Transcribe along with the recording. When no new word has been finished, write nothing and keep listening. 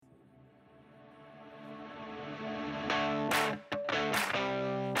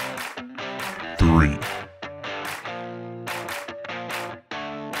3,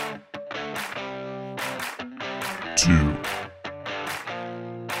 2,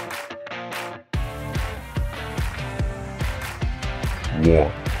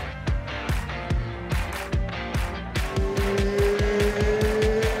 1.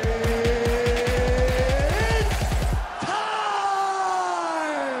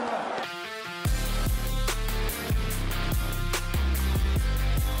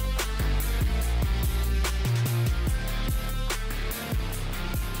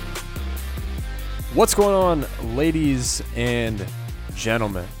 What's going on, ladies and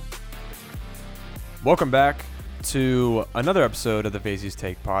gentlemen? Welcome back to another episode of the Fazy's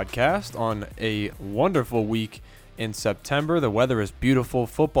Take podcast on a wonderful week in September. The weather is beautiful.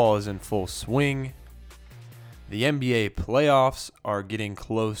 Football is in full swing. The NBA playoffs are getting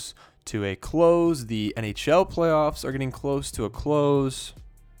close to a close. The NHL playoffs are getting close to a close.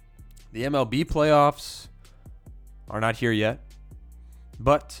 The MLB playoffs are not here yet,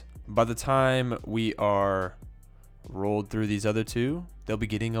 but by the time we are rolled through these other two, they'll be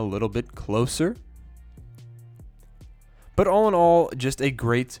getting a little bit closer. But all in all, just a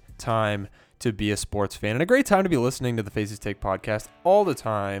great time to be a sports fan and a great time to be listening to the Fazy's Take podcast. All the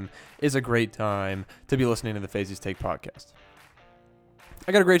time is a great time to be listening to the Fazy's Take podcast.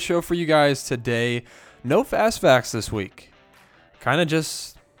 I got a great show for you guys today. No fast facts this week. Kind of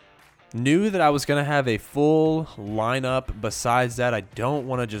just knew that I was going to have a full lineup. Besides that, I don't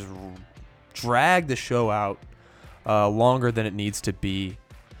want to just drag the show out longer than it needs to be.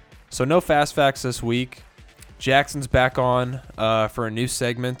 So no fast facts this week. Jackson's back on for a new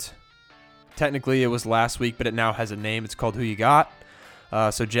segment. Technically, it was last week, but it now has a name. It's called Who You Got.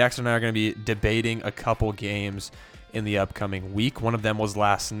 So Jackson and I are going to be debating a couple games in the upcoming week. One of them was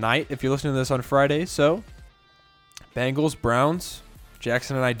last night, if you're listening to this on Friday. So Bengals, Browns.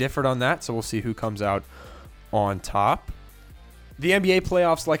 Jackson and I differed on that, so we'll see who comes out on top. The NBA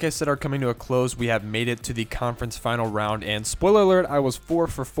playoffs, like I said, are coming to a close. We have made it to the conference final round, and spoiler alert, I was 4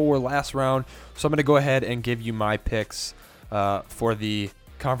 for 4 last round, so I'm going to go ahead and give you my picks for the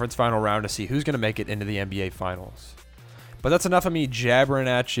conference final round to see who's going to make it into the NBA finals. But that's enough of me jabbering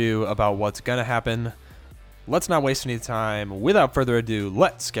at you about what's going to happen. Let's not waste any time. Without further ado,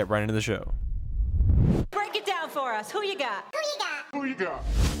 let's get right into the show. Break it down for us. Who you got? Who you got?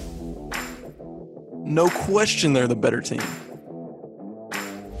 No question they're the better team.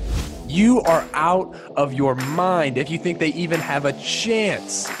 You are out of your mind if you think they even have a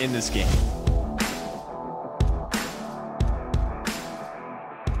chance in this game.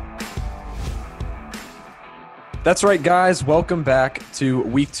 That's right, guys. Welcome back to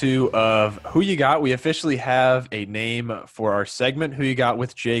week 2 of Who You Got. We officially have a name for our segment, Who You Got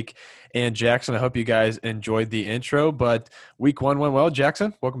with Jake and Jackson. I hope you guys enjoyed the intro, but week 1 went well.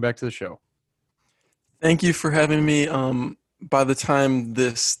 Jackson, welcome back to the show. Thank you for having me. By the time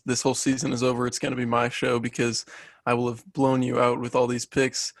this whole season is over, it's going to be my show because I will have blown you out with all these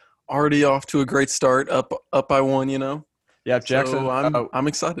picks. Already off to a great start, up by 1, you know. Yeah, Jackson. So I'm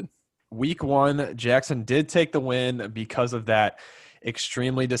excited. Week 1, Jackson did take the win because of that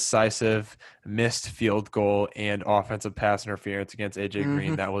extremely decisive missed field goal and offensive pass interference against AJ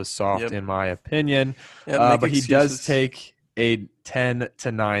Green. That was soft in my opinion. But he does take a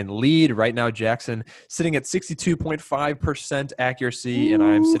 10-9 lead. Right now, Jackson sitting at 62.5% accuracy, and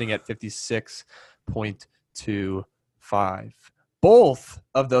I'm sitting at 56.25. Both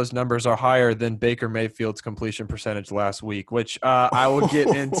of those numbers are higher than Baker Mayfield's completion percentage last week, which I will get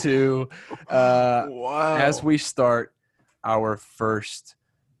into as we start our first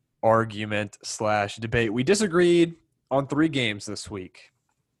argument/debate. We disagreed on 3 games this week.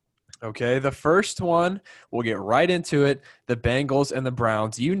 Okay, the first one, we'll get right into it, the Bengals and the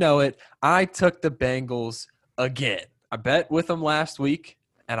Browns. You know it. I took the Bengals again. I bet with them last week,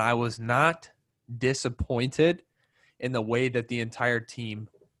 and I was not disappointed in the way that the entire team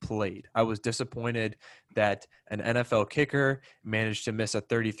played. I was disappointed that an NFL kicker managed to miss a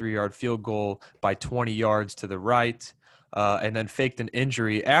 33-yard field goal by 20 yards to the right, and then faked an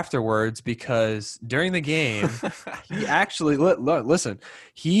injury afterwards because during the game, he actually, listen,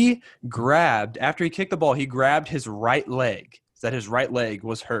 he grabbed, after he kicked the ball, he grabbed his right leg, that his right leg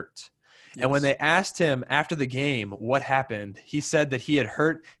was hurt. Yes. And when they asked him after the game what happened, he said that he had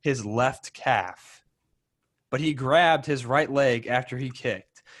hurt his left calf. But he grabbed his right leg after he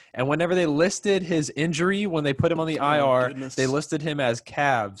kicked. And whenever they listed his injury, when they put him on the IR, they listed him as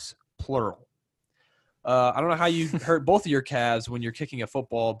calves, plural. I don't know how you hurt both of your calves when you're kicking a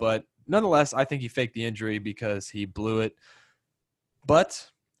football, but nonetheless, I think he faked the injury because he blew it. But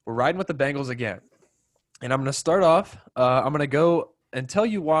we're riding with the Bengals again. And I'm going to start off. I'm going to go and tell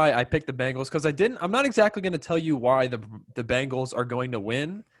you why I picked the Bengals, because I'm not exactly going to tell you why the Bengals are going to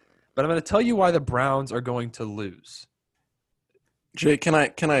win, but I'm going to tell you why the Browns are going to lose. Jay, can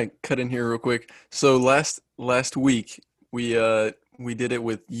I cut in here real quick? So last week we did it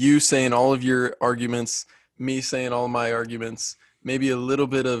with you saying all of your arguments, me saying all of my arguments, maybe a little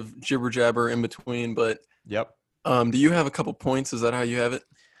bit of jibber jabber in between. But Yep. do you have a couple points? Is that how you have it?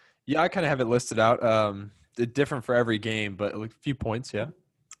 Yeah, I kind of have it listed out. Different for every game, but a few points. Yeah.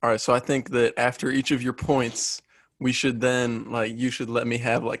 All right. So I think that after each of your points, we should then you should let me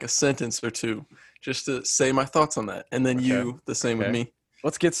have like a sentence or two just to say my thoughts on that, and then Okay. you the same with Okay. me.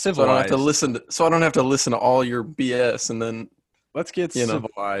 Let's get So I don't have civilized. to listen. So I don't have to listen to all your BS, and then Let's get you know.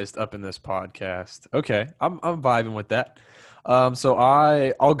 civilized up in this podcast. Okay, I'm vibing with that. So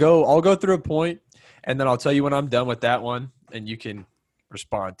I'll go through a point, and then I'll tell you when I'm done with that one, and you can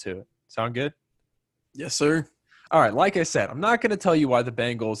respond to it. Sound good? Yes, sir. All right. Like I said, I'm not going to tell you why the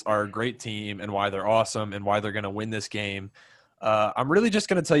Bengals are a great team and why they're awesome and why they're going to win this game. I'm really just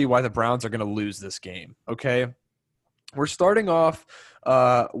going to tell you why the Browns are going to lose this game. Okay. We're starting off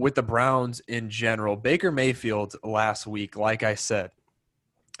with the Browns in general. Baker Mayfield last week, like I said,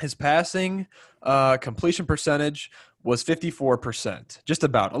 his passing completion percentage was 54%, just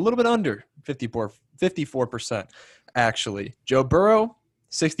about a little bit under 54%, actually. Joe Burrow,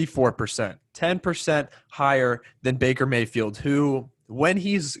 64%, 10% higher than Baker Mayfield, who, when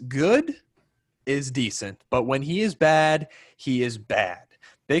he's good, is decent, but when he is bad, he is bad.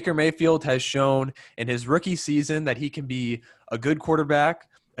 Baker Mayfield has shown in his rookie season that he can be a good quarterback,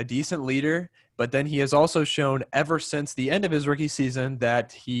 a decent leader, but then he has also shown ever since the end of his rookie season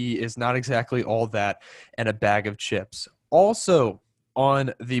that he is not exactly all that and a bag of chips. Also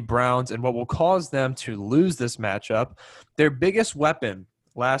on the Browns, and what will cause them to lose this matchup, their biggest weapon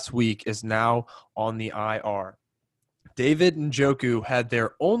last week is now on the IR. David Njoku had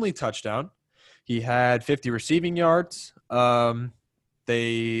their only touchdown. He had 50 receiving yards.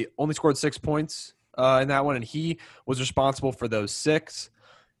 They only scored 6 points in that one, and he was responsible for those 6.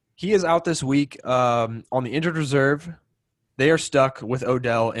 He is out this week on the injured reserve. They are stuck with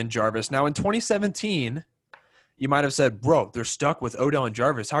Odell and Jarvis. Now, in 2017, you might have said, bro, they're stuck with Odell and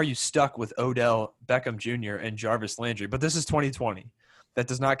Jarvis. How are you stuck with Odell Beckham Jr. and Jarvis Landry? But this is 2020. That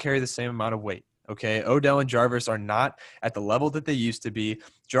does not carry the same amount of weight. Okay, Odell and Jarvis are not at the level that they used to be.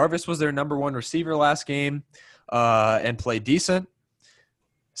 Jarvis was their number one receiver last game and played decent,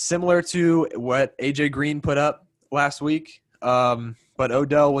 similar to what A.J. Green put up last week. But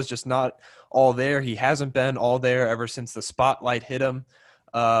Odell was just not all there. He hasn't been all there ever since the spotlight hit him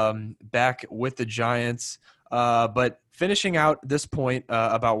back with the Giants. But finishing out this point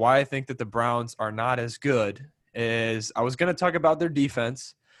about why I think that the Browns are not as good is I was going to talk about their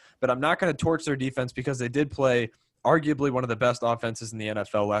defense, but I'm not going to torch their defense because they did play arguably one of the best offenses in the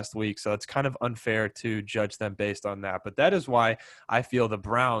NFL last week. So it's kind of unfair to judge them based on that. But that is why I feel the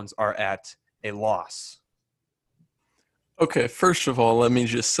Browns are at a loss. Okay, first of all, let me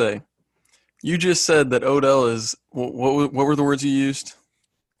just say, you just said that Odell is what were the words you used?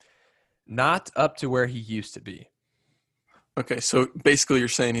 Not up to where he used to be. Okay, so basically you're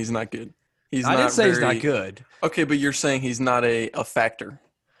saying he's not good. I didn't say he's not good. Okay, but you're saying he's not a factor.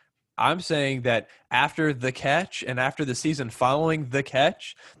 I'm saying that after the catch and after the season following the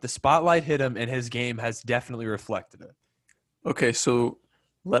catch, the spotlight hit him and his game has definitely reflected it. Okay, so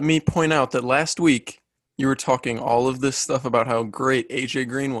let me point out that last week you were talking all of this stuff about how great A.J.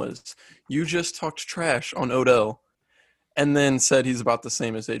 Green was. You just talked trash on Odell and then said he's about the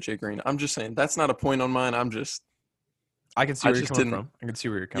same as A.J. Green. I'm just saying that's not a point on mine. I can see where you're coming from. I can see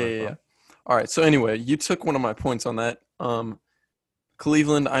where you're coming from. All right, so anyway, you took one of my points on that.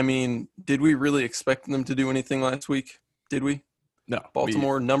 Cleveland, I mean, did we really expect them to do anything last week? Did we? No.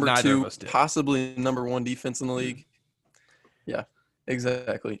 Baltimore, number neither 2, of us did. possibly number 1 defense in the league. Yeah,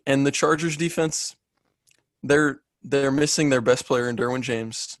 exactly. And the Chargers defense, they're missing their best player in Derwin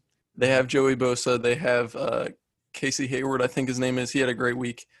James. They have Joey Bosa. They have Casey Hayward, I think his name is. He had a great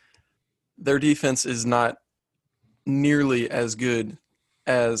week. Their defense is not nearly as good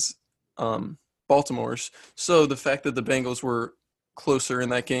as Baltimore's. So the fact that the Bengals were closer in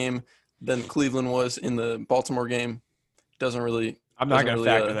that game than Cleveland was in the Baltimore game doesn't really. I'm not going to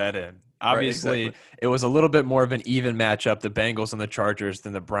factor that in. Obviously, right, exactly. It was a little bit more of an even matchup, the Bengals and the Chargers,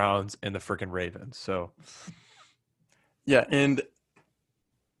 than the Browns and the freaking Ravens. So, yeah, and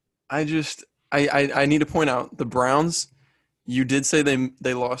I need to point out the Browns. You did say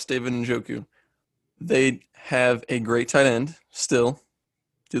they lost David Njoku. They have a great tight end still,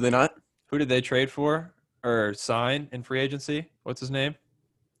 do they not? who did they trade for or sign in free agency? What's his name?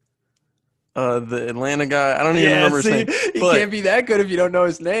 The Atlanta guy. I don't even remember his name. He But can't be that good if you don't know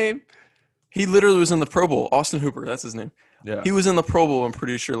his name. he literally was in the Pro Bowl. Austin Hooper, that's his name. Yeah. He was in the Pro Bowl, I'm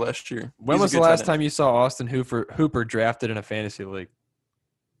pretty sure, last year. When He's a was the good tight last end. time you saw Austin Hooper drafted in a fantasy league?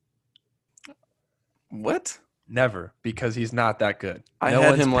 What? Never, because he's not that good. I No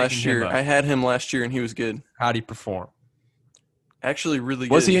had one's him last picking him year. up. I had him last year, and he was good. How'd he perform? Actually, really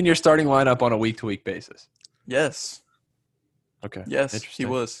good. Was he in your starting lineup on a week-to-week basis? Yes. Okay. Yes, he Interesting.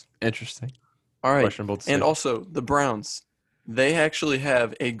 was. Interesting. All right. Questionable decision. And also, the Browns. They actually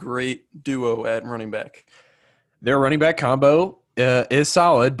have a great duo at running back. Their running back combo is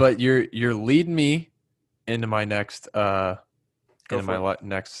solid, but you're leading me into my next next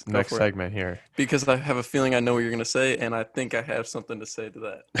for it. segment here. Because I have a feeling I know what you're going to say, and I think I have something to say to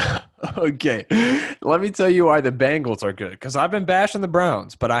that. Okay, let me tell you why the Bengals are good. Because I've been bashing the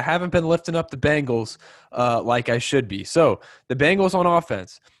Browns, but I haven't been lifting up the Bengals like I should be. So the Bengals on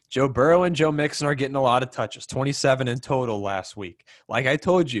offense. Joe Burrow and Joe Mixon are getting a lot of touches, 27 in total last week. Like I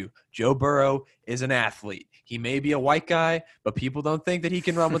told you, Joe Burrow is an athlete. He may be a white guy, but people don't think that he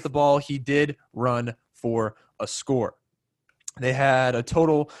can run with the ball. He did run for a score. They had a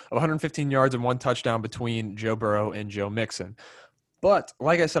total of 115 yards and 1 touchdown between Joe Burrow and Joe Mixon. But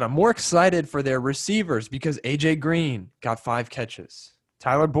like I said, I'm more excited for their receivers because A.J. Green got 5 catches.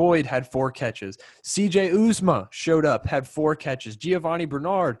 Tyler Boyd had 4 catches. C.J. Uzma showed up, had 4 catches. Giovanni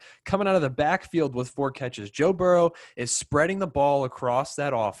Bernard coming out of the backfield with 4 catches. Joe Burrow is spreading the ball across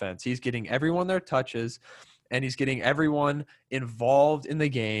that offense. He's getting everyone their touches, and he's getting everyone involved in the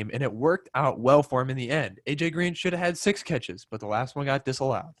game, and it worked out well for him in the end. A.J. Green should have had 6 catches, but the last one got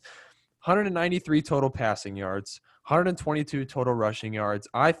disallowed. 193 total passing yards, 122 total rushing yards.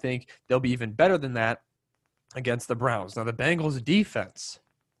 I think they'll be even better than that against the Browns. Now, the Bengals defense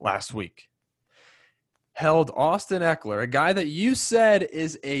last week held Austin Eckler, a guy that you said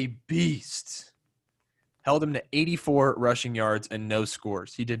is a beast, held him to 84 rushing yards and no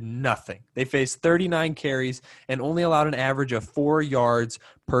scores. He did nothing. They faced 39 carries and only allowed an average of 4 yards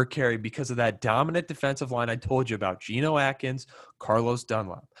per carry because of that dominant defensive line I told you about, Geno Atkins, Carlos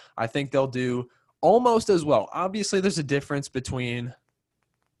Dunlap. I think they'll do almost as well. Obviously, there's a difference between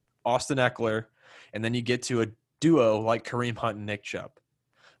Austin Eckler and then you get to a duo like Kareem Hunt and Nick Chubb.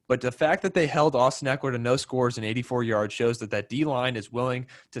 But the fact that they held Austin Eckler to no scores and 84 yards shows that that D-line is willing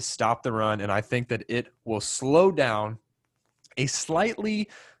to stop the run, and I think that it will slow down a slightly,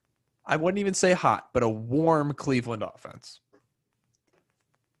 I wouldn't even say hot, but a warm Cleveland offense.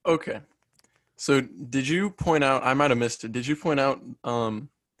 Okay. So did you point out – I might have missed it. Did you point out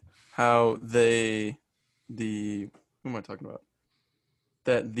how who am I talking about?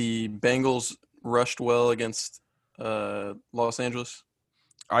 That the Bengals rushed well against Los Angeles?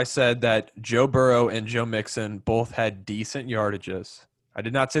 I said that Joe Burrow and Joe Mixon both had decent yardages. I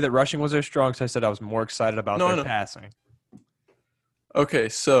did not say that rushing was their strong, so I said I was more excited about their passing. Okay,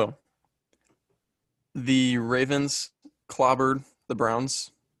 so the Ravens clobbered the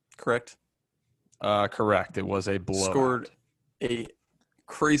Browns, correct? Correct. It was a blowout. Scored a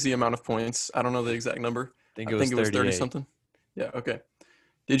crazy amount of points. I don't know the exact number. I think it was 30-something. Yeah, okay.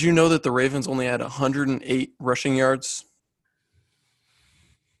 Did you know that the Ravens only had 108 rushing yards?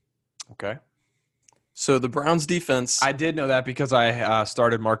 Okay. So the Browns defense – I did know that because I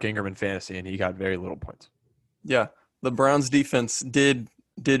started Mark Ingram in fantasy, and he got very little points. Yeah, the Browns defense did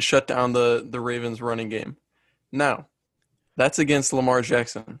shut down the Ravens running game. Now, that's against Lamar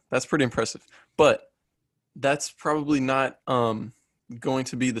Jackson. That's pretty impressive. But that's probably not going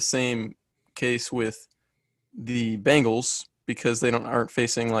to be the same case with the Bengals because they aren't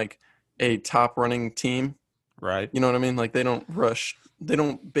facing like a top running team. Right. You know what I mean? Like they don't rush. They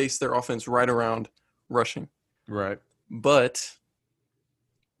don't base their offense right around rushing. Right. But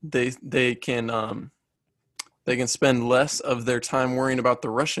they can spend less of their time worrying about the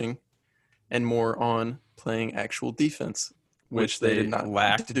rushing and more on playing actual defense, which they did not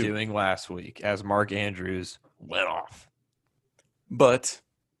lacked do. doing last week as Mark Andrews went off. But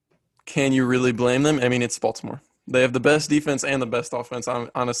can you really blame them? I mean, it's Baltimore. They have the best defense and the best offense,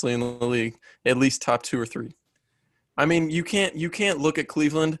 honestly, in the league, at least top 2 or 3. I mean, you can't look at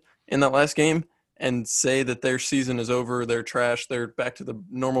Cleveland in that last game and say that their season is over, they're trash, they're back to the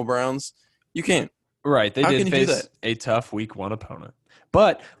normal Browns. You can't. Right. They How did can you do face that? a tough week 1 opponent.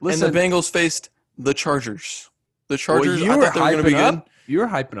 But listen, And the Bengals faced the Chargers. The Chargers, well, I thought they were going to be good. You were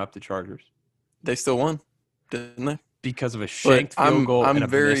hyping up the Chargers They still won, didn't they? because of a shanked field goal and a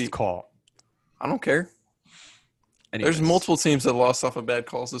missed call. I don't care. Anyways. There's multiple teams that lost off of bad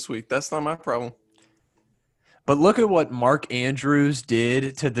calls this week. That's not my problem. But look at what Mark Andrews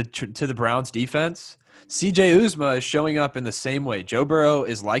did to the Browns defense. CJ Uzma is showing up in the same way. Joe Burrow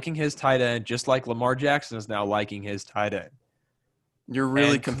is liking his tight end just like Lamar Jackson is now liking his tight end. You're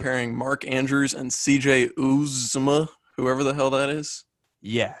really And- comparing Mark Andrews and CJ Uzma, whoever the hell that is?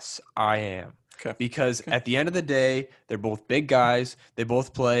 Yes, I am. Okay. Because at the end of the day, they're both big guys. They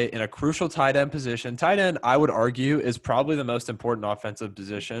both play in a crucial tight end position. Tight end, I would argue, is probably the most important offensive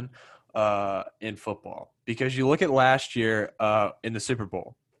position in football. Because you look at last year in the Super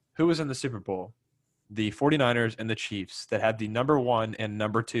Bowl. Who was in the Super Bowl? The 49ers and the Chiefs that had the number 1 and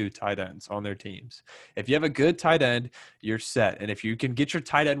number 2 tight ends on their teams. If you have a good tight end, you're set. And if you can get your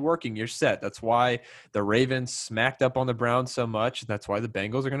tight end working, you're set. That's why the Ravens smacked up on the Browns so much. That's why the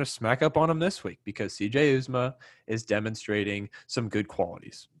Bengals are going to smack up on them this week, because CJ Uzma is demonstrating some good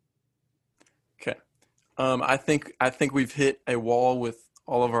qualities. Okay. I think we've hit a wall with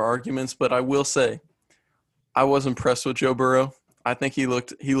all of our arguments, but I will say I was impressed with Joe Burrow. I think he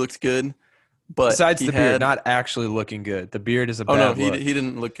looked good. But besides the beard, not actually looking good. The beard is a bad look. He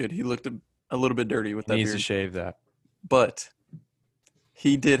didn't look good. He looked a little bit dirty with that needs beard. to shave that. But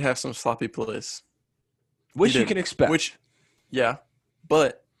he did have some sloppy plays. Which you can expect. Yeah.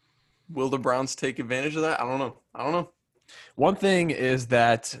 But will the Browns take advantage of that? I don't know. One thing is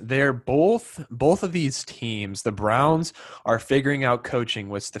that they're both of these teams, the Browns are figuring out coaching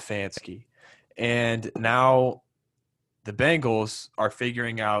with Stefanski. And now the Bengals are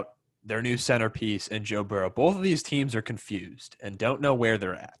figuring out their new centerpiece in Joe Burrow. Both of these teams are confused and don't know where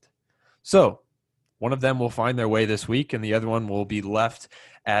they're at. So one of them will find their way this week, and the other one will be left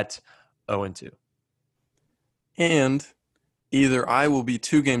at 0-2. And either I will be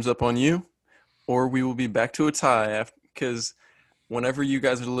 2 games up on you, or we will be back to a tie, because whenever you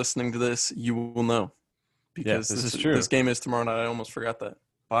guys are listening to this, you will know. Because this is true. This game is tomorrow night. I almost forgot that.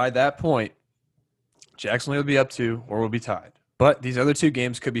 By that point, Jacksonville will be up 2 or will be tied. But these other 2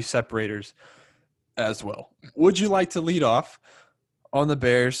 games could be separators as well. Would you like to lead off on the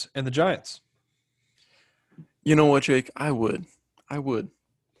Bears and the Giants? You know what, Jake? I would. I'm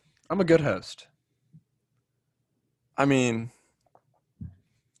a good host. I mean,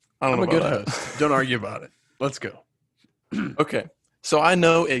 I don't know I'm a about good that. host. Don't argue about it. Let's go. Okay. So I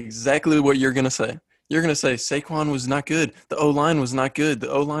know exactly what you're going to say. You're going to say Saquon was not good. The O-line was not good.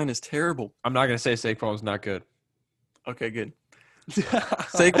 The O-line is terrible. I'm not going to say Saquon was not good. Okay, good.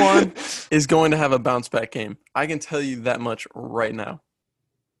 Saquon is going to have a bounce back game. I can tell you that much right now.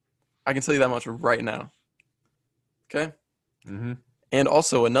 Okay? Mm-hmm. And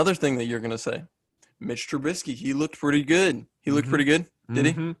also another thing that you're going to say, Mitch Trubisky, he looked pretty good. Did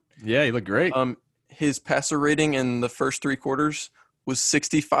he? Yeah, he looked great. His passer rating in the first 3 quarters was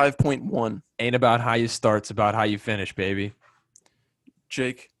 65.1. Ain't about how you start, it's about how you finish, baby.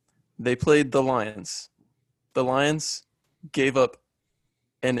 Jake, they played the Lions. The Lions gave up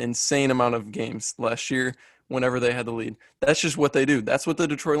an insane amount of games last year whenever they had the lead. That's just what they do. That's what the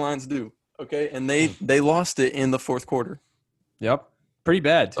Detroit Lions do. Okay? And they lost it in the 4th quarter. Yep. Pretty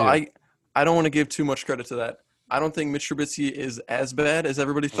bad, too. So I don't want to give too much credit to that. I don't think Mitch Trubisky is as bad as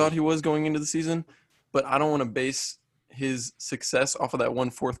everybody thought he was going into the season, but I don't want to base his success off of that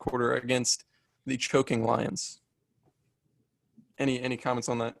 4th quarter against the choking Lions. Any comments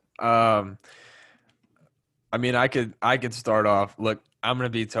on that? I mean, I could start off. Look, I'm going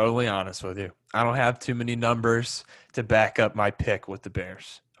to be totally honest with you. I don't have too many numbers to back up my pick with the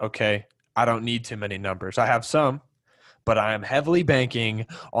Bears, okay? I don't need too many numbers. I have some, but I am heavily banking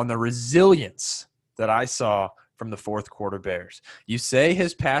on the resilience that I saw from the 4th quarter Bears. You say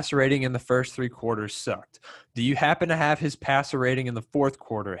his passer rating in the first 3 quarters sucked. Do you happen to have his passer rating in the 4th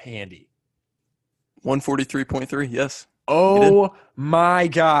quarter handy? 143.3, yes. Oh, my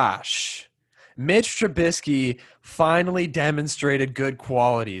gosh. Mitch Trubisky finally demonstrated good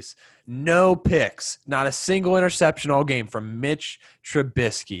qualities. No picks, not a single interception all game from Mitch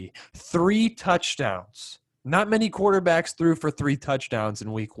Trubisky. 3 touchdowns. Not many quarterbacks threw for 3 touchdowns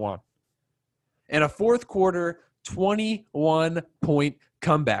in week 1. And a 4th quarter 21-point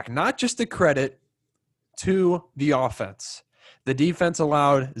comeback. Not just a credit to the offense. The defense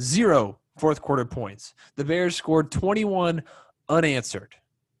allowed 0 4th quarter points. The Bears scored 21 unanswered.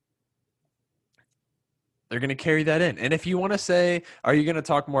 They're going to carry that in. And if you want to say, are you going to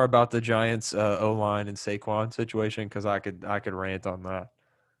talk more about the Giants O-line and Saquon situation? Because I could rant on that.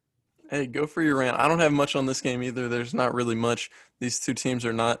 Hey, go for your rant. I don't have much on this game either. There's not really much. These 2 teams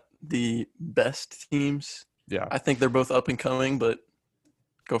are not the best teams. Yeah. I think they're both up and coming, but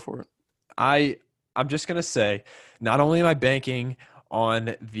go for it. I'm just going to say, not only am I banking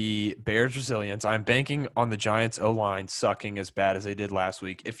on the Bears' resilience, I'm banking on the Giants' O-line sucking as bad as they did last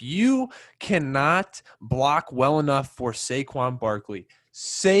week. If you cannot block well enough for Saquon Barkley,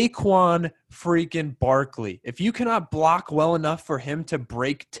 Saquon freaking Barkley. If you cannot block well enough for him to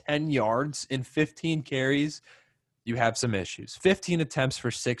break 10 yards in 15 carries, you have some issues. 15 attempts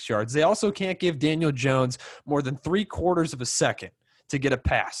for 6 yards. They also can't give Daniel Jones more than 3/4 of a second to get a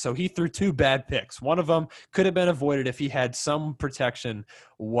pass. So he threw 2 bad picks. One of them could have been avoided if he had some protection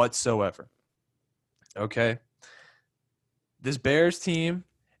whatsoever. Okay. This Bears team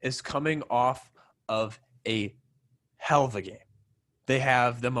is coming off of a hell of a game. They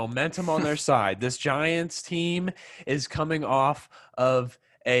have the momentum on their side. This Giants team is coming off of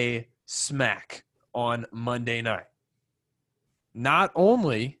a smack on Monday night. Not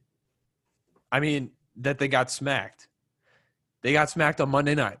only, that they got smacked. They got smacked on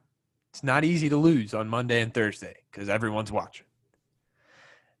Monday night. It's not easy to lose on Monday and Thursday because everyone's watching.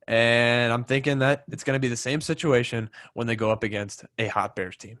 And I'm thinking that it's going to be the same situation when they go up against a hot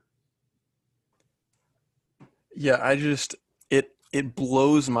Bears team. Yeah, it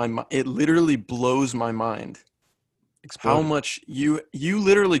blows my mind. It literally blows my mind how much you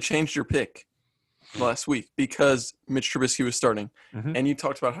literally changed your pick last week because Mitch Trubisky was starting, and you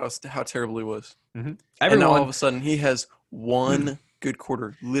talked about how terrible he was. And now all of a sudden he has one good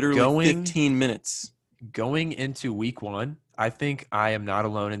quarter, literally 15 minutes. Going into week 1, I think I am not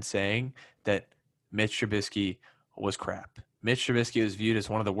alone in saying that Mitch Trubisky was crap. Mitch Trubisky was viewed as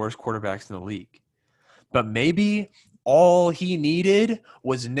one of the worst quarterbacks in the league. But maybe all he needed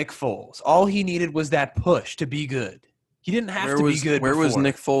was Nick Foles. All he needed was that push to be good. He didn't have to be good Where before. was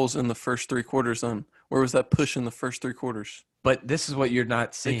Nick Foles in the first 3 quarters then? Where was that push in the first 3 quarters? But this is what you're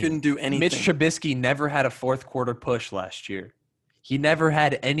not seeing. They couldn't do anything. Mitch Trubisky never had a fourth quarter push last year. He never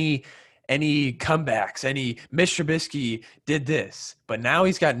had any comebacks, Mitch Trubisky did this. But now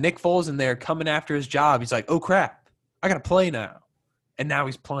he's got Nick Foles in there coming after his job. He's like, oh, crap, I got to play now. And now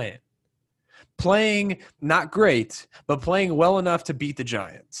he's playing. Playing not great, but playing well enough to beat the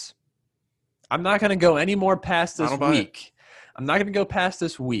Giants. I'm not going to go any more past this week. I'm not going to go past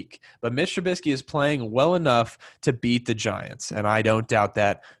this week. But Mitch Trubisky is playing well enough to beat the Giants, and I don't doubt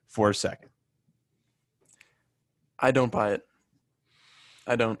that for a second. I don't buy it.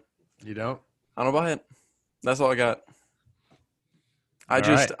 I don't. You don't? I don't buy it. That's all I got.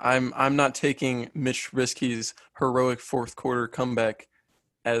 I'm not taking Mitch Trubisky's heroic fourth quarter comeback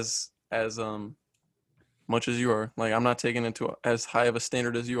as much as you are. Like, I'm not taking it to as high of a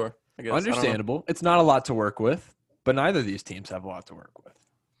standard as you are, I guess. Understandable. It's not a lot to work with, but neither of these teams have a lot to work with.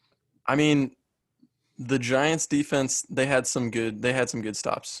 I mean, the Giants defense, they had some good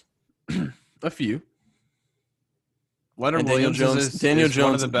stops. A few. Leonard Williams is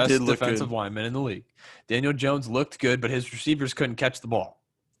one of the best defensive linemen in the league. Daniel Jones looked good, but his receivers couldn't catch the ball.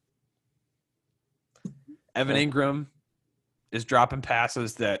 Evan Ingram is dropping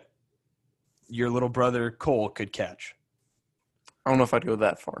passes that your little brother Cole could catch. I don't know if I'd go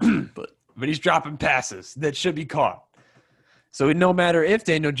that far, but he's dropping passes that should be caught. So no matter if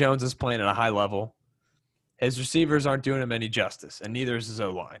Daniel Jones is playing at a high level, his receivers aren't doing him any justice, and neither is his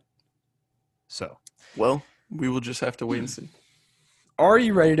O-line. So, well, we will just have to wait and see. Are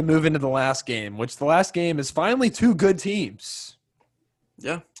you ready to move into the last game, which the last game is finally 2 good teams?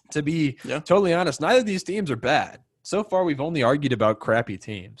 Yeah. To be totally honest, neither of these teams are bad. So far, we've only argued about crappy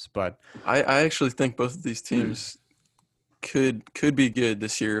teams, but I actually think both of these teams could be good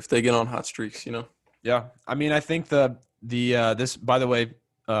this year if they get on hot streaks, you know? Yeah. I mean, I think this, by the way,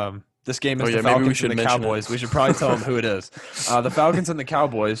 this game is the Falcons and the Cowboys. We should probably tell them who it is. The Falcons and the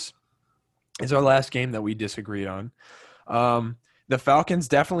Cowboys is our last game that we disagreed on. The Falcons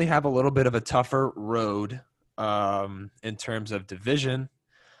definitely have a little bit of a tougher road in terms of division.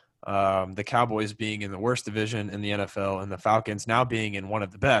 The Cowboys being in the worst division in the NFL, and the Falcons now being in one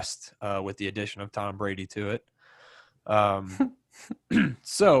of the best with the addition of Tom Brady to it.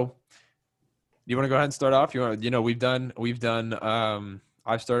 So, you want to go ahead and start off? We've done.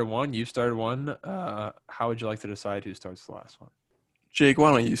 I've started one. You've started one. How would you like to decide who starts the last one? Jake,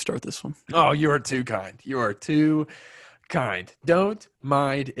 why don't you start this one? Oh, you are too kind. You are too kind. Don't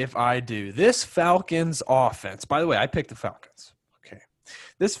mind if I do. This Falcons offense. By the way, I picked the Falcons. Okay.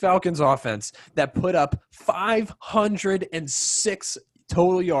 This Falcons offense that put up 506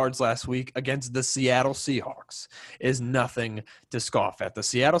 total yards last week against the Seattle Seahawks is nothing to scoff at. The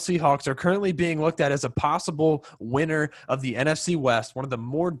Seattle Seahawks are currently being looked at as a possible winner of the NFC West, one of the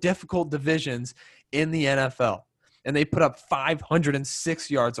more difficult divisions in the NFL. And they put up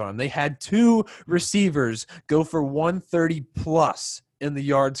 506 yards on them. They had 2 receivers go for 130 plus in the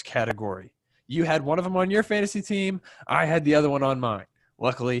yards category. You had one of them on your fantasy team. I had the other one on mine.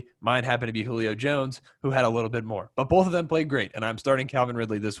 Luckily, mine happened to be Julio Jones, who had a little bit more. But both of them played great, and I'm starting Calvin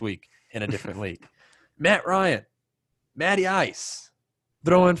Ridley this week in a different league. Matt Ryan, Matty Ice,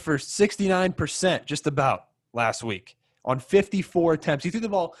 throwing for 69% just about last week on 54 attempts. He threw the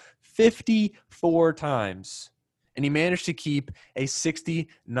ball 54 times, and he managed to keep a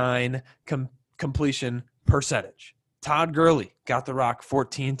 69 completion percentage. Todd Gurley got the rock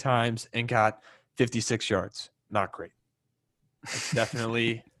 14 times and got 56 yards. Not great. It's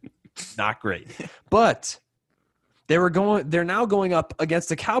definitely not great. But they're now going up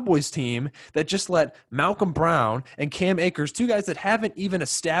against a Cowboys team that just let Malcolm Brown and Cam Akers, two guys that haven't even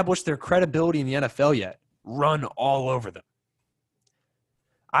established their credibility in the NFL yet, run all over them.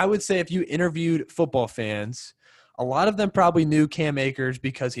 I would say if you interviewed football fans, a lot of them probably knew Cam Akers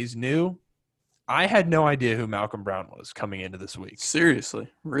because he's new. I had no idea who Malcolm Brown was coming into this week. Seriously?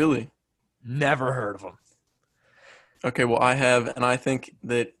 Really? Never heard of him. Okay, well, I have, and I think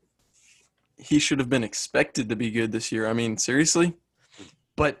that he should have been expected to be good this year. I mean, seriously?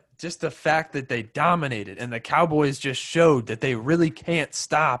 But just the fact that they dominated and the Cowboys just showed that they really can't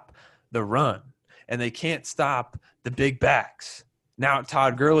stop the run and they can't stop the big backs. Now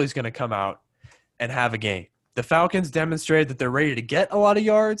Todd Gurley's going to come out and have a game. The Falcons demonstrated that they're ready to get a lot of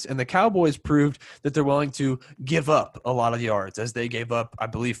yards, and the Cowboys proved that they're willing to give up a lot of yards as they gave up, I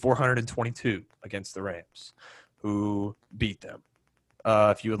believe, 422 against the Rams, who beat them.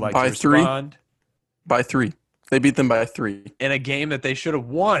 If you would like to respond. By 3. They beat them by 3. In a game that they should have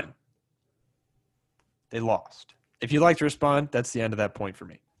won, they lost. If you'd like to respond, that's the end of that point for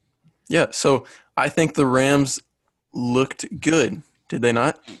me. Yeah, so I think the Rams looked good. Did they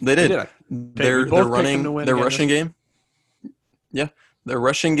not? They did. Their rushing game. Yeah, their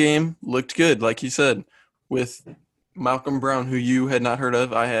rushing game looked good, like you said, with Malcolm Brown, who you had not heard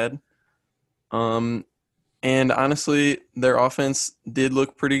of. I had. And honestly, their offense did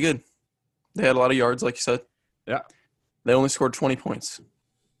look pretty good. They had a lot of yards, like you said. Yeah. They only scored 20 points.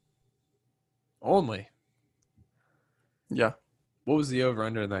 Only? Yeah. What was the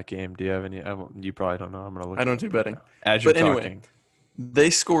over-under in that game? Do you have any? You probably don't know. I'm going to look. I don't do betting. As you're talking. Anyway, they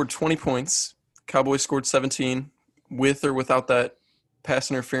scored 20 points. Cowboys scored 17. With or without that pass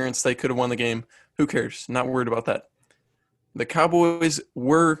interference, they could have won the game. Who cares? Not worried about that. The Cowboys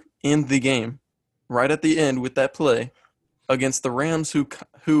were in the game right at the end with that play against the Rams,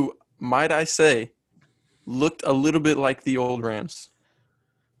 who might I say, looked a little bit like the old Rams.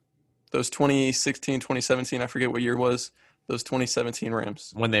 Those 2016, 2017, I forget what year it was, those 2017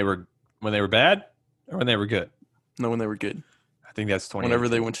 Rams. When they were bad or when they were good? No, when they were good. I think that's 2018. Whenever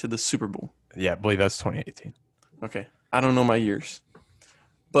they went to the Super Bowl. Yeah, I believe that's 2018. Okay. I don't know my years.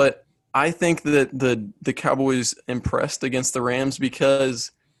 But I think that the Cowboys impressed against the Rams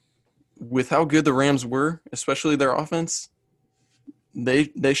because with how good the Rams were, especially their offense,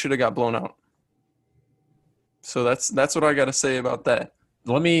 they should have got blown out. So that's what I got to say about that.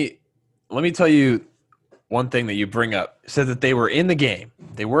 Let me tell you one thing that you bring up. It said that they were in the game.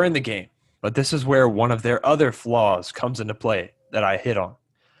 They were in the game. But this is where one of their other flaws comes into play that I hit on.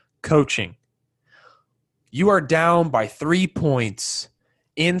 Coaching. You are down by 3 points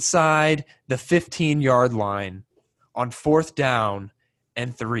inside the 15-yard line on 4th down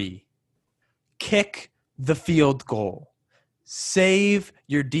and 3. Kick the field goal. Save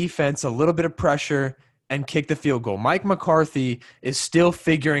your defense a little bit of pressure and kick the field goal. Mike McCarthy is still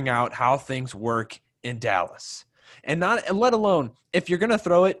figuring out how things work in Dallas. And let alone, if you're going to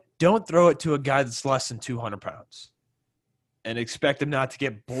throw it, don't throw it to a guy that's less than 200 pounds and expect him not to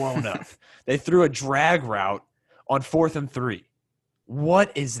get blown up. They threw a drag route on 4th and 3.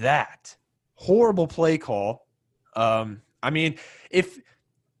 What is that? Horrible play call. I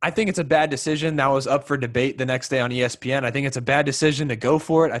think it's a bad decision. That was up for debate the next day on ESPN. I think it's a bad decision to go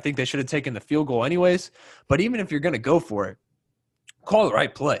for it. I think they should have taken the field goal anyways. But even if you're going to go for it, call the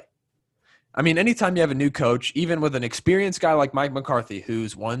right play. I mean, anytime you have a new coach, even with an experienced guy like Mike McCarthy,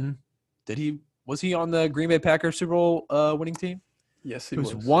 who's won – was he on the Green Bay Packers Super Bowl winning team? Yes, he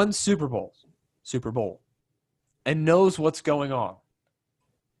was. Who's won Super Bowl, and knows what's going on.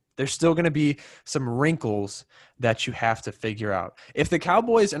 There's still going to be some wrinkles that you have to figure out. If the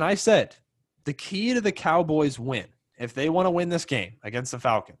Cowboys, and I said, the key to the Cowboys win, if they want to win this game against the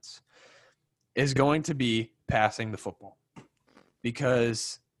Falcons, is going to be passing the football.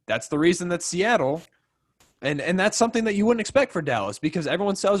 Because that's the reason that Seattle, and that's something that you wouldn't expect for Dallas, because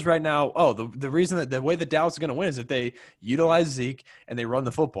everyone says right now, the reason that the way that Dallas is going to win is that they utilize Zeke and they run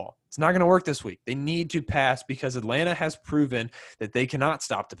the football. It's not going to work this week. They need to pass because Atlanta has proven that they cannot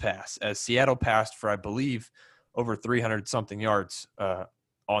stop the pass, as Seattle passed for, I believe, over 300-something yards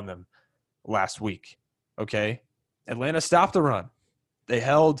on them last week. Okay? Atlanta stopped the run. They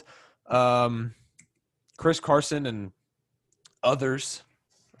held Chris Carson and others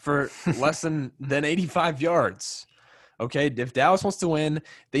for less than 85 yards. Okay, if Dallas wants to win,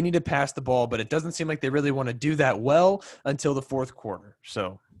 they need to pass the ball, but it doesn't seem like they really want to do that well until the fourth quarter.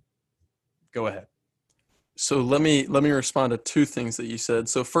 So go ahead. So let me respond to two things that you said.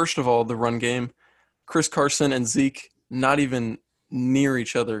 So first of all, the run game, Chris Carson and Zeke not even near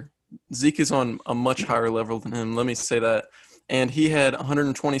each other. Zeke is on a much higher level than him. Let me say that. And he had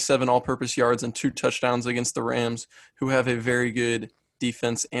 127 all-purpose yards and 2 touchdowns against the Rams, who have a very good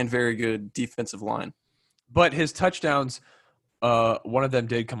defense and very good defensive line. But his touchdowns, one of them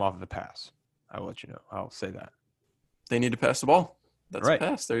did come off of a pass. I will let you know. I'll say that. They need to pass the ball. That's right. a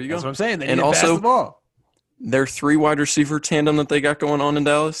pass. There you go. That's what I'm saying. They need and to also, pass the ball. Their 3 wide receiver tandem that they got going on in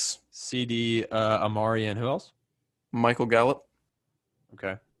Dallas. CD, Amari, and who else? Michael Gallup.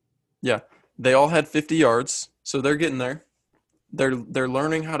 Okay. Yeah. They all had 50 yards, so they're getting there. They're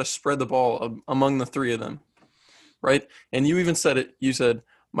learning how to spread the ball among the 3 of them, right? And you even said it. You said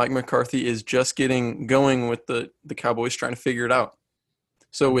Mike McCarthy is just getting going with the Cowboys, trying to figure it out.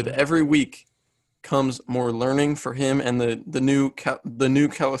 So with every week comes more learning for him and the new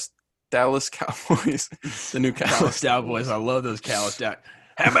Dallas Cowboys. The new Dallas Cowboys. I love those Dallas Cowboys.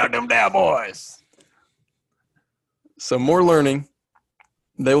 How about them Cowboys? So more learning.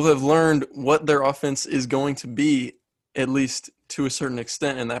 They will have learned what their offense is going to be, at least to a certain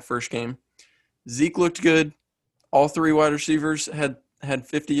extent, in that first game. Zeke looked good. All 3 wide receivers had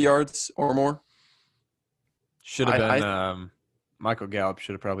 50 yards or more. Should have been Michael Gallup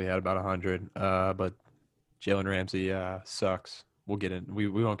should have probably had about 100. But Jalen Ramsey sucks. We'll get in. We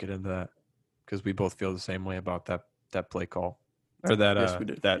won't get into that because we both feel the same way about that play call or that yes, we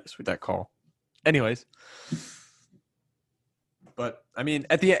did. that call. Anyways, but I mean,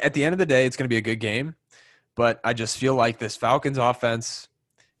 at the end of the day, it's going to be a good game. But I just feel like this Falcons offense,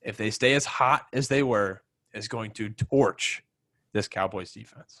 if they stay as hot as they were, is going to torch this Cowboys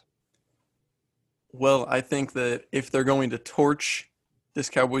defense. Well, I think that if they're going to torch this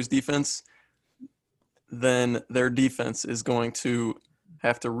Cowboys defense, then their defense is going to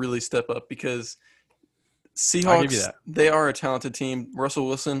have to really step up because Seahawks, they are a talented team. Russell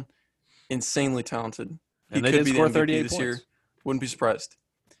Wilson, insanely talented. And they did score 38 this points. year. Wouldn't be surprised.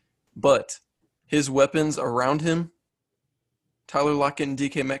 But his weapons around him, Tyler Lockett and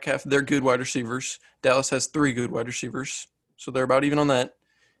DK Metcalf, they're good wide receivers. Dallas has 3 good wide receivers, so they're about even on that.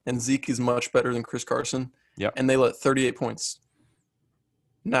 And Zeke is much better than Chris Carson. Yep. And they let 38 points.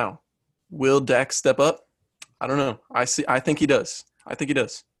 Now, will Dak step up? I don't know. I think he does.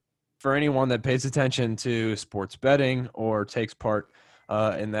 For anyone that pays attention to sports betting or takes part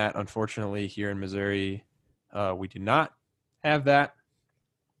in that, unfortunately, here in Missouri, we do not have that.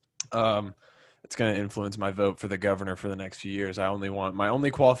 It's going to influence my vote for the governor for the next few years. My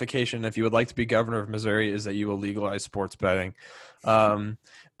only qualification, if you would like to be governor of Missouri, is that you will legalize sports betting.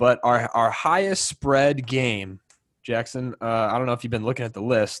 But our highest spread game, Jackson, I don't know if you've been looking at the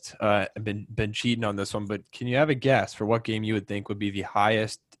list, been cheating on this one, but can you have a guess for what game you would think would be the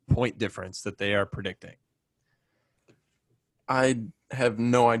highest point difference that they are predicting? I have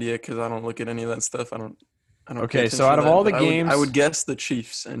no idea because I don't look at any of that stuff. I don't. Okay, so out of all the games, I would guess the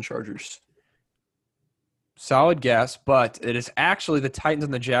Chiefs and Chargers. Solid guess, but it is actually the Titans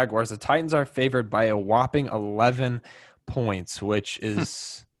and the Jaguars. The Titans are favored by a whopping 11 points, which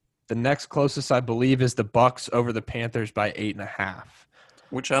is the next closest, I believe, is the Bucks over the Panthers by 8.5.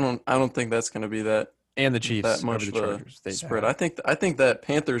 Which I don't think that's going to be that. And the Chiefs that much over the Chargers. Spread. I think that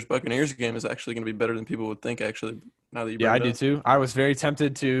Panthers Buccaneers game is actually going to be better than people would think. Actually, now that you bring it up. I do too. I was very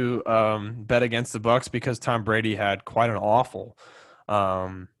tempted to bet against the Bucks because Tom Brady had quite an awful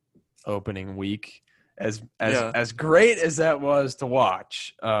opening week. As great as that was to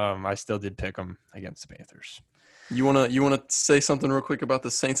watch, I still did pick them against the Panthers. You wanna say something real quick about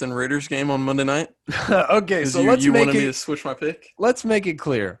the Saints and Raiders game on Monday night? Okay, so you wanted me to switch my pick. Let's make it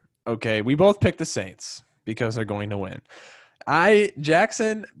clear. Okay, we both picked the Saints because they're going to win.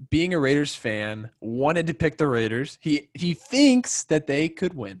 Jackson, being a Raiders fan, wanted to pick the Raiders. He thinks that they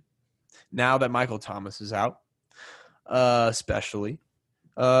could win now that Michael Thomas is out, especially.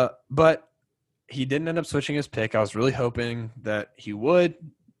 But he didn't end up switching his pick. I was really hoping that he would,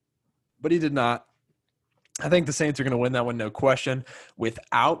 but he did not. I think the Saints are going to win that one, no question.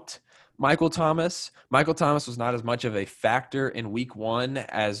 Without Michael Thomas was not as much of a factor in week 1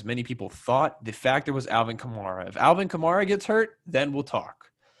 as many people thought. The factor was Alvin Kamara. If Alvin Kamara gets hurt, then we'll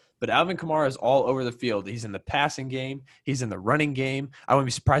talk. But Alvin Kamara is all over the field. He's in the passing game. He's in the running game. I wouldn't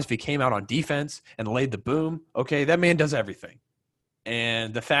be surprised if he came out on defense and laid the boom. Okay, that man does everything.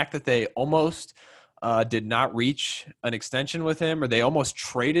 And the fact that they almost did not reach an extension with him, or they almost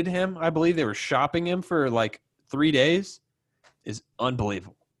traded him, I believe they were shopping him for like 3 days, is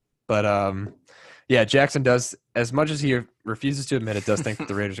unbelievable. But Yeah, Jackson does, as much as he refuses to admit it, does think that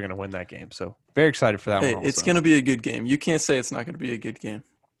the Raiders are going to win that game. So very excited for that Hey, one also. it's going to be a good game. You can't say it's not going to be a good game.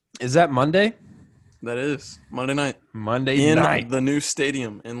 Is that Monday? That is Monday night. Monday In night. the new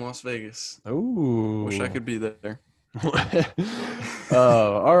stadium in Las Vegas. Ooh. Wish I could be there.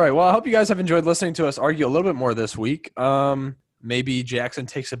 All right. Well, I hope you guys have enjoyed listening to us argue a little bit more this week. Maybe Jackson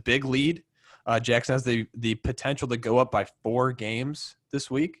takes a big lead. Jackson has the potential to go up by 4 games this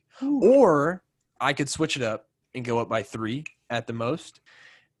week. Ooh. Or I could switch it up and go up by 3 at the most.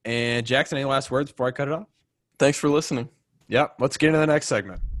 And Jackson, any last words before I cut it off? Thanks for listening. Yep. Let's get into the next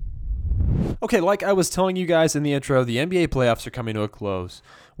segment. Okay, like I was telling you guys in the intro, the NBA playoffs are coming to a close.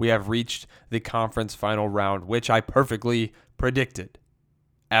 We have reached the conference final round, which I perfectly predicted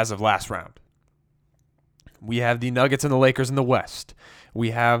as of last round. We have the Nuggets and the Lakers in the West. We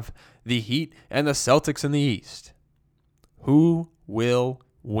have the Heat and the Celtics in the East. Who will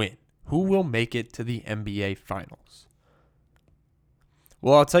win? Who will make it to the NBA Finals?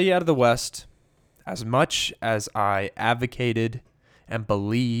 Well, I'll tell you out of the West, as much as I advocated and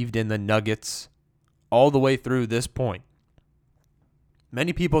believed in the Nuggets all the way through this point,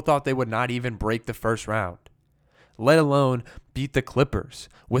 many people thought they would not even break the first round, let alone beat the Clippers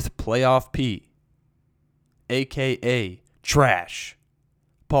with playoff P, a.k.a. trash.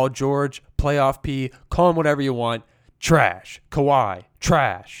 Paul George, playoff P, call him whatever you want, trash. Kawhi,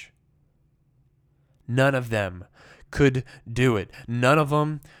 trash. None of them could do it. None of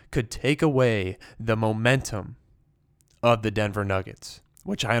them could take away the momentum of the Denver Nuggets,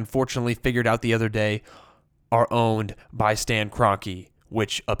 which I unfortunately figured out the other day are owned by Stan Kroenke,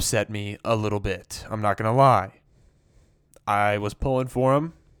 which upset me a little bit. I'm not going to lie. I was pulling for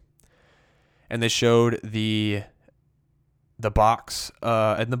him, and they showed the box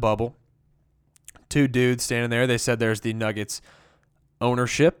in the bubble. 2 dudes standing there. They said there's the Nuggets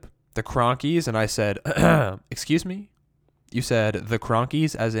ownership, the Kroenkes, and I said, excuse me? You said the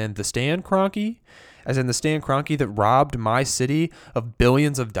Kroenkes as in the Stan Kroenke? As in the Stan Kroenke that robbed my city of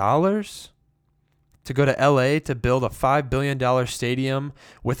billions of dollars to go to LA to build a $5 billion stadium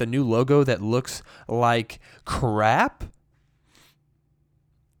with a new logo that looks like crap?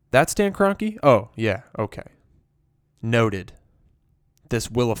 That's Stan Kroenke? Oh, yeah, okay. Noted. This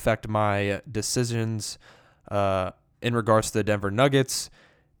will affect my decisions in regards to the Denver Nuggets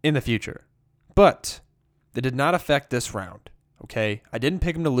in the future. But that did not affect this round, okay? I didn't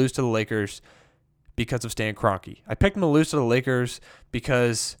pick them to lose to the Lakers because of Stan Kroenke. I picked them to lose to the Lakers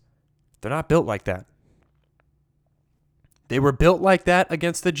because they're not built like that. They were built like that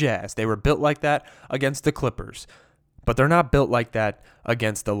against the Jazz. They were built like that against the Clippers. But they're not built like that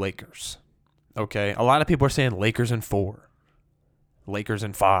against the Lakers. Okay? A lot of people are saying Lakers in 4. Lakers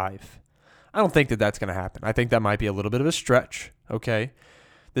in 5. I don't think that that's going to happen. I think that might be a little bit of a stretch. Okay?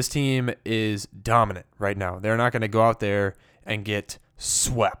 This team is dominant right now. They're not going to go out there and get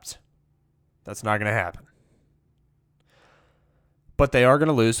swept. That's not going to happen. But they are going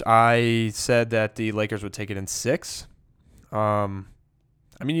to lose. I said that the Lakers would take it in 6. You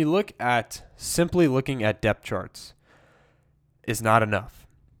simply looking at depth charts is not enough.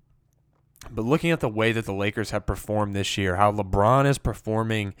 But looking at the way that the Lakers have performed this year, how LeBron is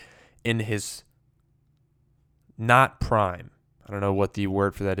performing in his not prime. I don't know what the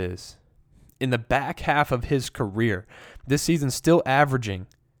word for that is. In the back half of his career, this season still averaging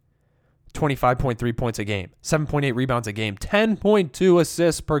 25.3 points a game, 7.8 rebounds a game, 10.2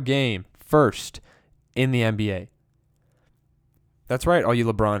 assists per game, first in the NBA. That's right, all you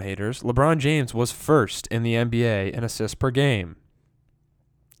LeBron haters. LeBron James was first in the NBA in assists per game.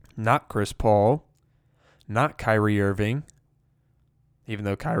 Not Chris Paul, not Kyrie Irving, even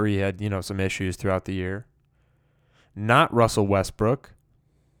though Kyrie had, some issues throughout the year. Not Russell Westbrook.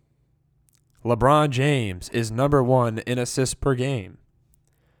 LeBron James is number 1 in assists per game.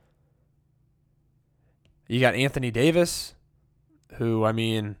 You got Anthony Davis, who,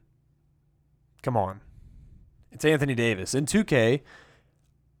 come on. It's Anthony Davis. In 2K,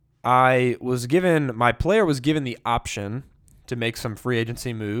 my player was given the option to make some free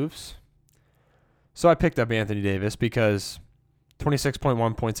agency moves. So I picked up Anthony Davis because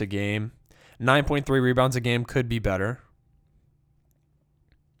 26.1 points a game, 9.3 rebounds a game could be better.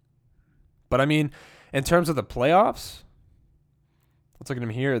 But in terms of the playoffs, let's look at him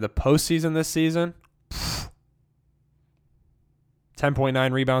here. The postseason this season,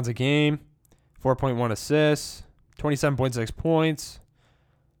 10.9 rebounds a game, 4.1 assists, 27.6 points.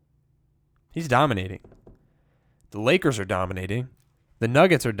 He's dominating. The Lakers are dominating. The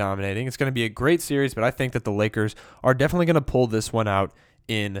Nuggets are dominating. It's going to be a great series, but I think that the Lakers are definitely going to pull this one out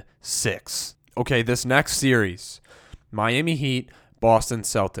in 6. Okay, this next series, Miami Heat, Boston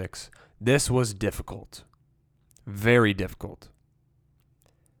Celtics. This was difficult. Very difficult.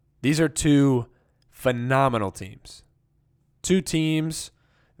 These are two phenomenal teams. Two teams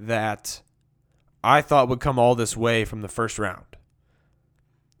that I thought would come all this way from the first round.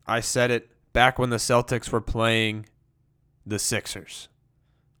 I said it back when the Celtics were playing the Sixers,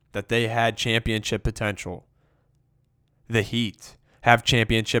 that they had championship potential. The Heat have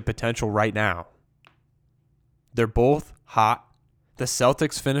championship potential right now. They're both hot. The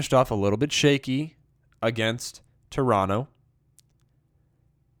Celtics finished off a little bit shaky against Toronto.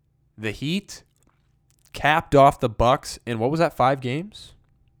 The Heat capped off the Bucks in, what was that, 5 games?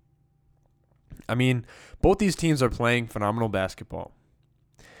 I mean, both these teams are playing phenomenal basketball.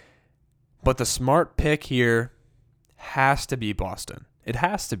 But the smart pick here has to be Boston. It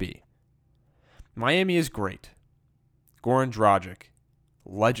has to be. Miami is great. Goran Dragic,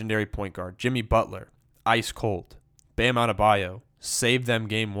 legendary point guard. Jimmy Butler, ice cold. Bam Adebayo saved them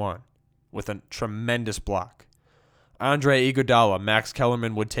game 1 with a tremendous block. Andre Iguodala, Max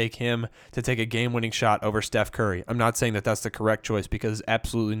Kellerman would take him to take a game-winning shot over Steph Curry. I'm not saying that that's the correct choice because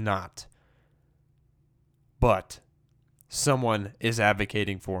absolutely not. But someone is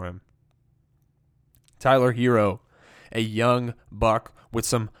advocating for him. Tyler Hero, a young buck with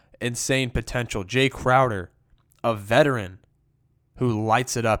some insane potential. Jay Crowder, a veteran who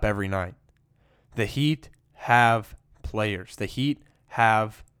lights it up every night. The Heat have players. The Heat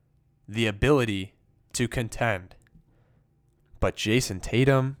have the ability to contend. But Jason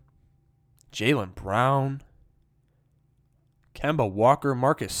Tatum, Jaylen Brown, Kemba Walker,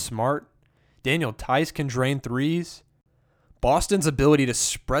 Marcus Smart, Daniel Tice can drain threes. Boston's ability to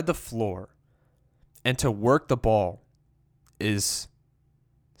spread the floor and to work the ball is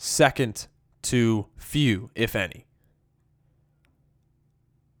second to few, if any.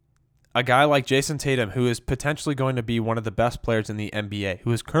 A guy like Jason Tatum, who is potentially going to be one of the best players in the NBA,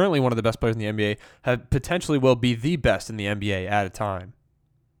 who is currently one of the best players in the NBA, potentially will be the best in the NBA at a time.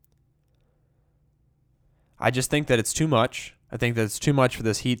 I just think that it's too much. I think that it's too much for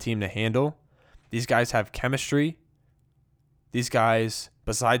this Heat team to handle. These guys have chemistry. These guys,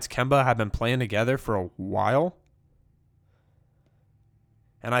 besides Kemba, have been playing together for a while.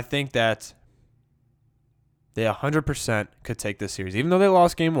 And I think that they 100% could take this series. Even though they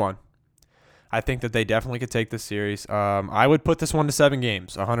lost game 1, I think that they definitely could take this series. I would put this one to 7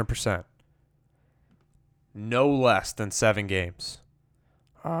 games, 100%. No less than 7 games.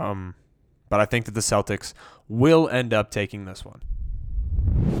 But I think that the Celtics will end up taking this one.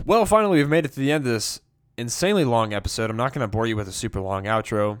 Well, finally, we've made it to the end of this insanely long episode. I'm not going to bore you with a super long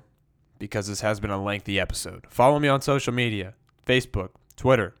outro because this has been a lengthy episode. Follow me on social media, Facebook,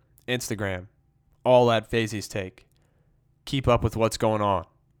 Twitter, Instagram, all at Fazy's Take. Keep up with what's going on.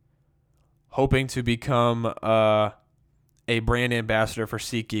 Hoping to become a brand ambassador for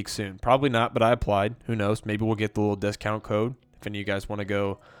SeatGeek soon. Probably not, but I applied. Who knows? Maybe we'll get the little discount code if any of you guys want to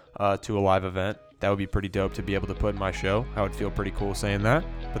go to a live event. That would be pretty dope to be able to put in my show. I would feel pretty cool saying that.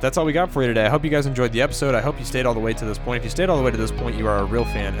 But that's all we got for you today. I hope you guys enjoyed the episode. I hope you stayed all the way to this point. If you stayed all the way to this point, you are a real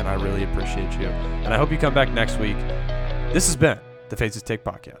fan, and I really appreciate you. And I hope you come back next week. This has been the Fazy's Take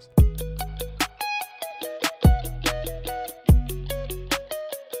Podcast.